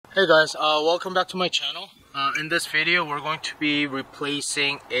Hey guys, welcome back to my channel. In this video, we're going to be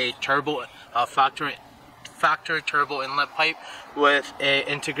replacing a factory turbo inlet pipe with a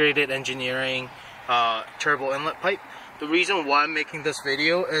integrated engineering turbo inlet pipe. The reason why I'm making this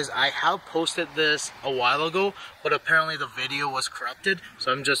video is I have posted this a while ago, but apparently the video was corrupted,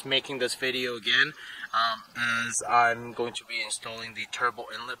 so I'm just making this video again as I'm going to be installing the turbo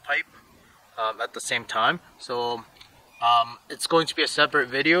inlet pipe at the same time. So it's going to be a separate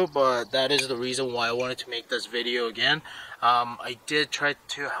video, but that is the reason why I wanted to make this video again. I did try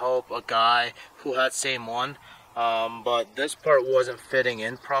to help a guy who had same one, but this part wasn't fitting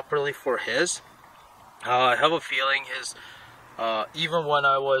in properly for his. I have a feeling his, even when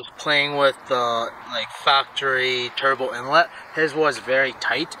I was playing with the factory turbo inlet, his was very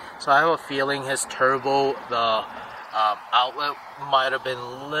tight. So I have a feeling his turbo, the outlet might have been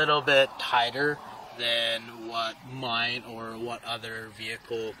a little bit tighter than what mine or what other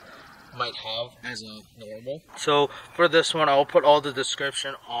vehicle might have as a normal. So for this one, I'll put all the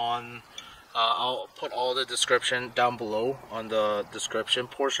description on I'll put all the description down below on the description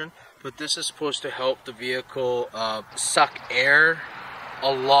portion. But this is supposed to help the vehicle suck air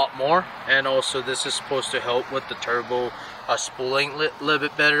a lot more, and also this is supposed to help with the turbo spooling a little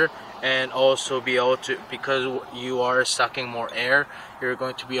bit better, and also be able to, because you are sucking more air, you're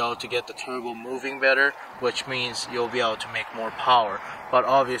going to be able to get the turbo moving better, which means you'll be able to make more power. But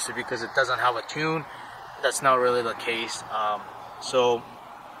obviously, because it doesn't have a tune, that's not really the case. I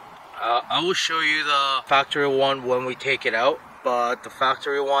will show you the factory one when we take it out, but the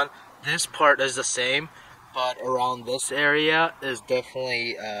factory one, this part is the same, but around this area is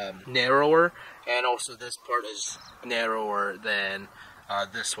definitely narrower, and also this part is narrower than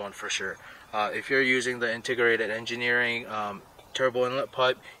this one for sure. If you're using the integrated engineering turbo inlet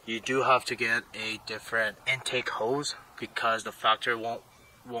pipe, you do have to get a different intake hose because the factory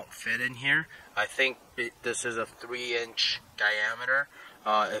won't fit in here. I think this is a 3-inch diameter.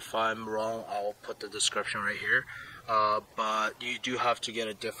 If I'm wrong, I'll put the description right here. But you do have to get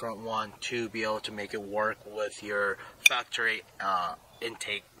a different one to be able to make it work with your factory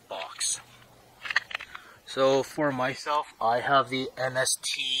intake box. So for myself, I have the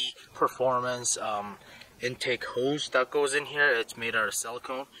NST Performance intake hose that goes in here. It's made out of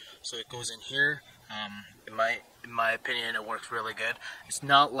silicone, so it goes in here. In my opinion, it works really good. It's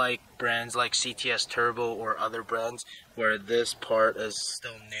not like brands like CTS Turbo or other brands where this part is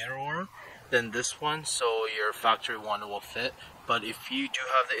still narrower than this one, so your factory one will fit. But if you do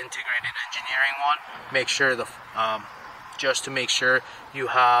have the integrated engineering one, make sure just to make sure you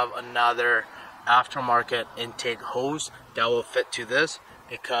have another aftermarket intake hose that will fit to this,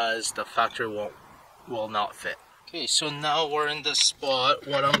 because the factory will not fit. Okay, so now we're in the spot.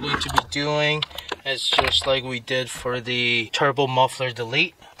 What I'm going to be doing is just like we did for the turbo muffler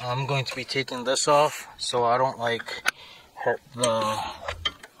delete. I'm going to be taking this off so I don't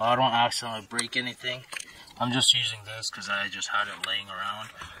I don't accidentally break anything. I'm just using this because I just had it laying around.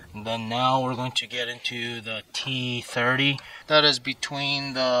 And then now we're going to get into the T30. That is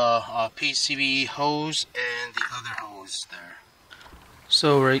between the PCV hose and the other hose there.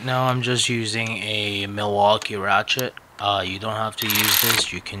 So right now I'm just using a Milwaukee ratchet. You don't have to use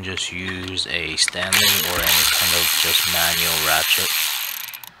this. You can just use a Stanley or any kind of just manual ratchet.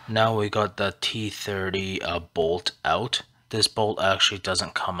 Now we got the T30 bolt out. This bolt actually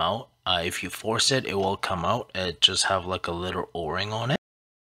doesn't come out. If you force it, it will come out. It just have like a little O-ring on it.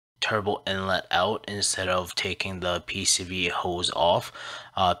 Turbo inlet out instead of taking the PCV hose off.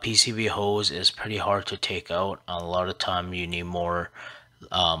 PCV hose is pretty hard to take out. A lot of time you need more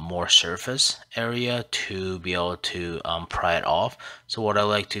surface area to be able to pry it off. So what I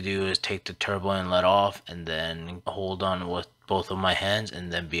like to do is take the turbo inlet off and then hold on with both of my hands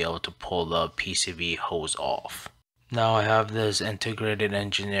and then be able to pull the PCV hose off. Now I have this integrated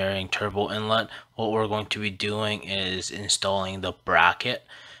engineering turbo inlet. What we're going to be doing is installing the bracket.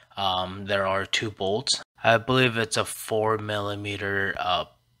 There are 2 bolts. I believe it's a 4mm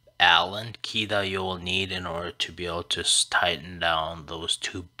Allen key that you will need in order to be able to tighten down those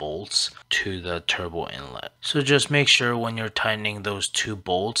 2 bolts to the turbo inlet. So just make sure when you're tightening those 2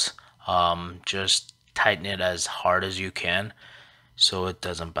 bolts, just tighten it as hard as you can so it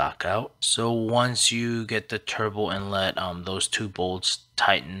doesn't back out. So once you get the turbo inlet, those 2 bolts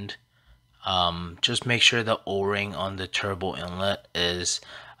tightened, just make sure the O-ring on the turbo inlet is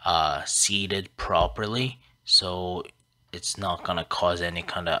seated properly, so it's not gonna cause any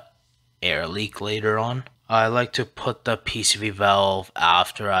kind of air leak later on. I like to put the PCV valve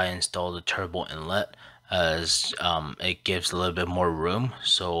after I install the turbo inlet, as it gives a little bit more room.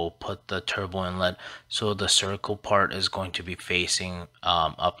 So put the turbo inlet so the circle part is going to be facing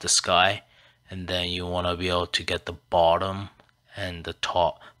up the sky, and then you want to be able to get the bottom and the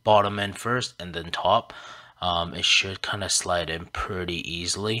top, bottom in first and then top. It should kind of slide in pretty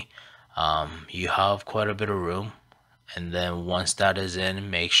easily. You have quite a bit of room, and then once that is in,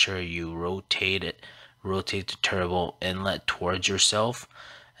 make sure you rotate the turbo inlet towards yourself,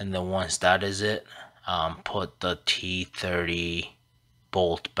 and then once that is it, put the T30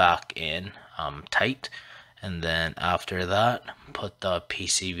 bolt back in tight, and then after that put the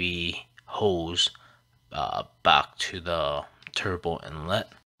PCV hose back to the turbo inlet.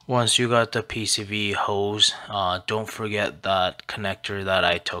 Once you got the PCV hose, don't forget that connector that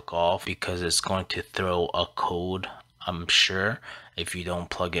I took off, because it's going to throw a code, I'm sure, if you don't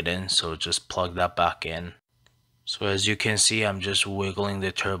plug it in. So just plug that back in. So as you can see, I'm just wiggling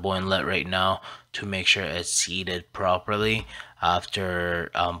the turbo inlet right now to make sure it's seated properly after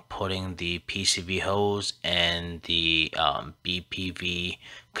putting the PCV hose and the BPV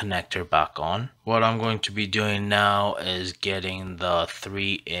connector back on. What I'm going to be doing now is getting the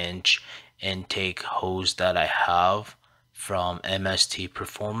 3-inch intake hose that I have from MST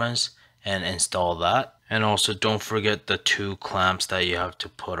Performance and install that. And also don't forget the 2 clamps that you have to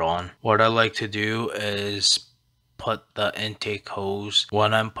put on. What I like to do is put the intake hose.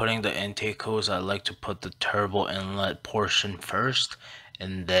 When I'm putting the intake hose, I like to put the turbo inlet portion first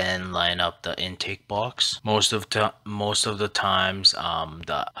and then line up the intake box. Most of the times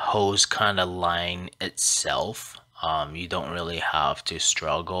the hose kind of line itself. You don't really have to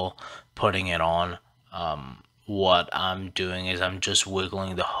struggle putting it on. What I'm doing is I'm just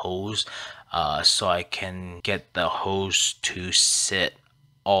wiggling the hose so I can get the hose to sit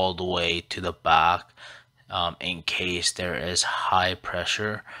all the way to the back. In case there is high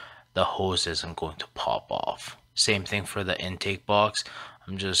pressure, the hose isn't going to pop off. Same thing for the intake box.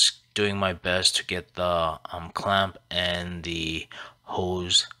 I'm just doing my best to get the clamp and the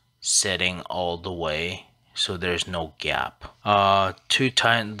hose sitting all the way so there's no gap. To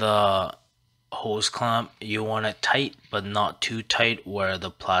tighten the hose clamp, you want it tight but not too tight where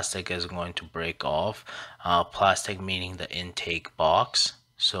the plastic is going to break off. Plastic meaning the intake box.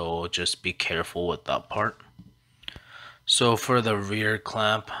 So just be careful with that part. So for the rear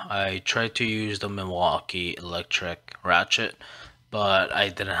clamp, I tried to use the Milwaukee electric ratchet, but I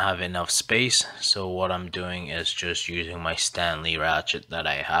didn't have enough space. So what I'm doing is just using my Stanley ratchet that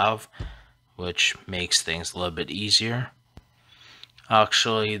I have, which makes things a little bit easier.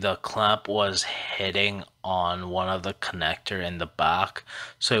 Actually, the clamp was hitting on one of the connector in the back,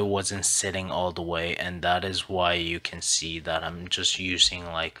 so it wasn't sitting all the way, and that is why you can see that I'm just using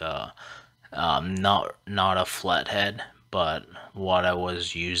like a not a flathead, but what I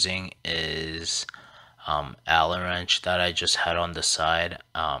was using is Allen wrench that I just had on the side.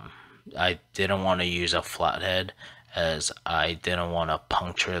 I didn't want to use a flathead as I didn't want to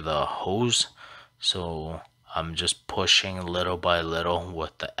puncture the hose, so I'm just pushing little by little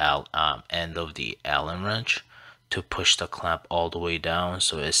with the end of the Allen wrench to push the clamp all the way down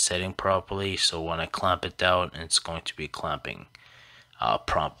so it's sitting properly. So when I clamp it down, it's going to be clamping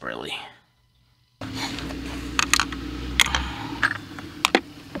properly.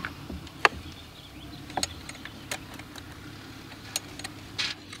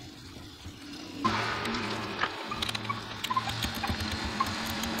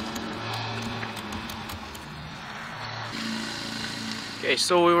 Okay,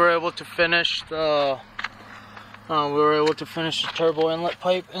 so we were able to finish the turbo inlet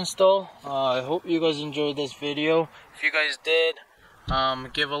pipe install. I hope you guys enjoyed this video. If you guys did,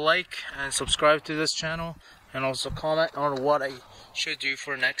 give a like and subscribe to this channel, and also comment on what I should do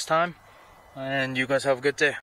for next time. And you guys have a good day.